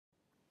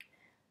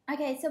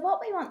Okay, so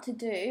what we want to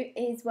do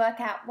is work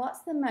out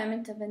what's the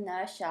moment of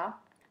inertia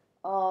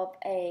of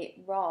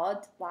a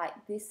rod like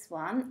this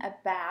one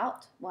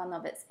about one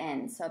of its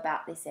ends, so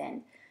about this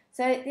end.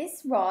 So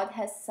this rod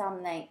has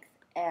some length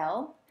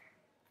L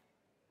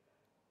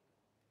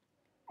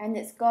and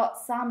it's got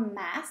some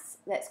mass,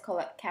 let's call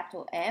it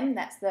capital M,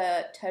 that's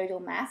the total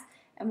mass,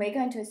 and we're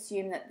going to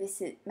assume that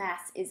this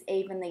mass is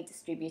evenly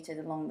distributed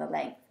along the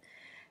length.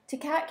 To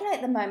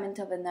calculate the moment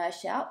of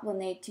inertia, we'll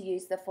need to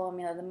use the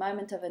formula the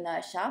moment of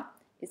inertia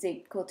is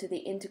equal to the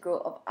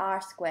integral of r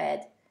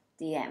squared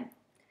dm.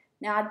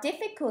 Now our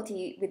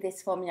difficulty with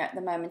this formula at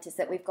the moment is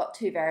that we've got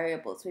two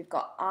variables. We've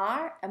got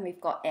r and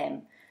we've got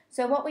m.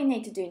 So what we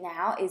need to do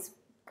now is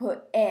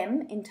put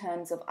m in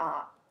terms of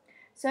r.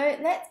 So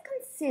let's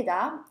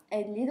consider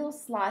a little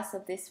slice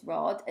of this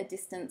rod, a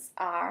distance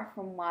r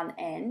from one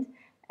end,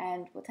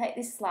 and we'll take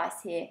this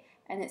slice here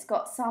and it's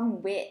got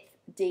some width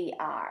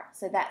dr,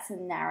 so that's a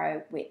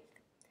narrow width.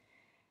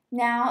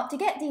 Now to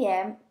get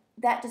dm,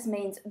 that just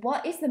means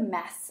what is the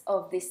mass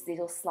of this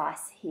little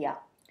slice here.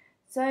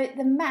 So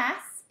the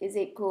mass is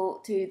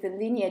equal to the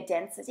linear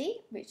density,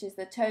 which is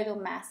the total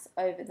mass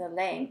over the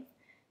length,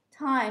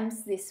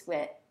 times this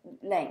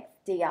length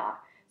dr.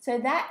 So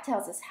that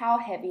tells us how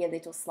heavy a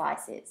little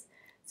slice is.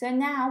 So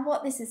now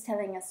what this is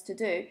telling us to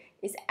do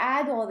is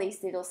add all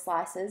these little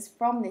slices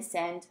from this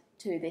end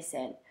to this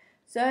end.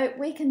 So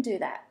we can do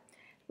that.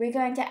 We're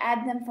going to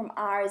add them from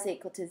r is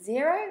equal to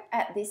 0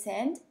 at this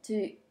end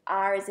to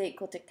r is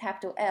equal to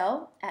capital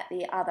L at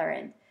the other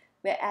end.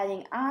 We're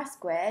adding r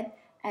squared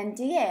and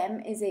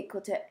dm is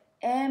equal to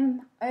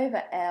m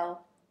over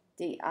L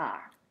dr.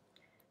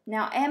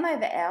 Now m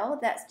over L,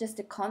 that's just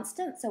a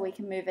constant, so we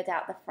can move it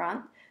out the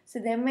front. So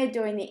then we're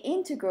doing the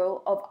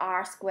integral of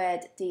r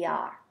squared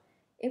dr.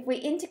 If we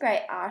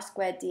integrate r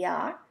squared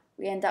dr,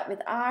 we end up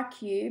with r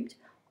cubed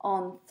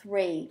on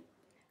 3.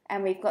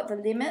 And we've got the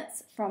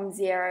limits from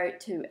 0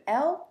 to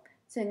L.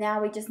 So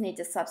now we just need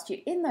to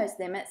substitute in those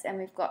limits, and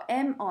we've got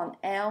m on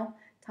L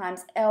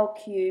times L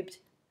cubed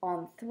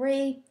on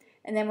 3.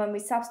 And then when we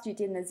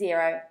substitute in the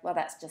 0, well,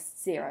 that's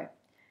just 0.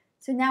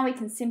 So now we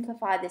can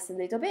simplify this a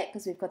little bit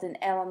because we've got an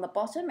L on the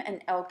bottom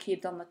and L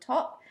cubed on the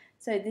top.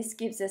 So this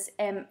gives us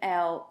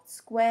ml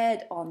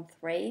squared on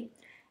 3.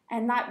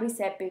 And like we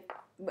said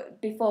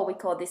before, we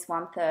call this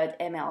 1/3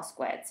 ml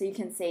squared. So you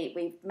can see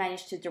we've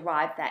managed to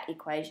derive that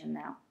equation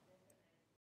now.